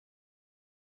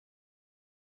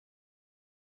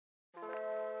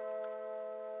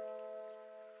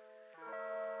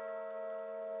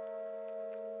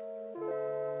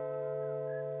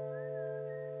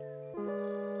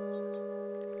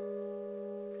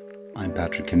I'm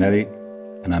Patrick Kennealy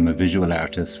and I'm a visual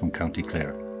artist from County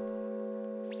Clare.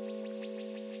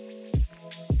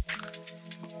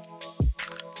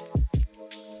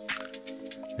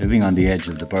 Living on the edge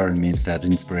of the burn means that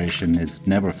inspiration is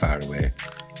never far away.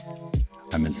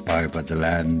 I'm inspired by the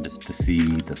land, the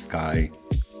sea, the sky,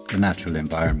 the natural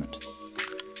environment.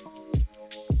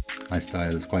 My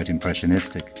style is quite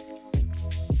impressionistic.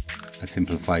 I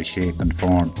simplify shape and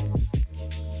form.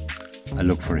 I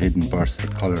look for hidden bursts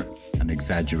of colour and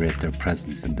exaggerate their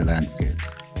presence in the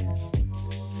landscapes.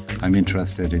 I'm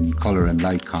interested in colour and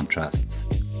light contrasts,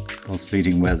 those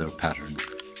fleeting weather patterns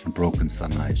and broken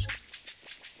sunlight.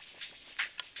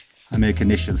 I make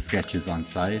initial sketches on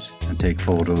site and take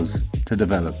photos to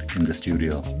develop in the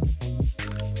studio.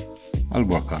 I'll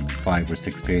work on 5 or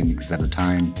 6 paintings at a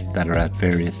time that are at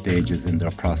various stages in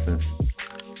their process.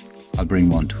 I'll bring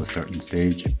one to a certain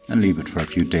stage and leave it for a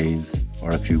few days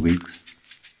or a few weeks.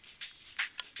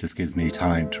 This gives me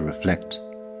time to reflect,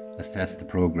 assess the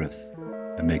progress,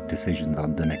 and make decisions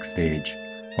on the next stage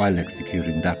while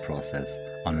executing that process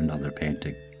on another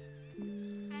painting.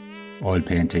 Oil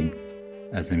painting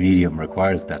as a medium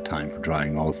requires that time for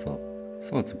drying also,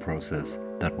 so it's a process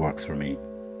that works for me.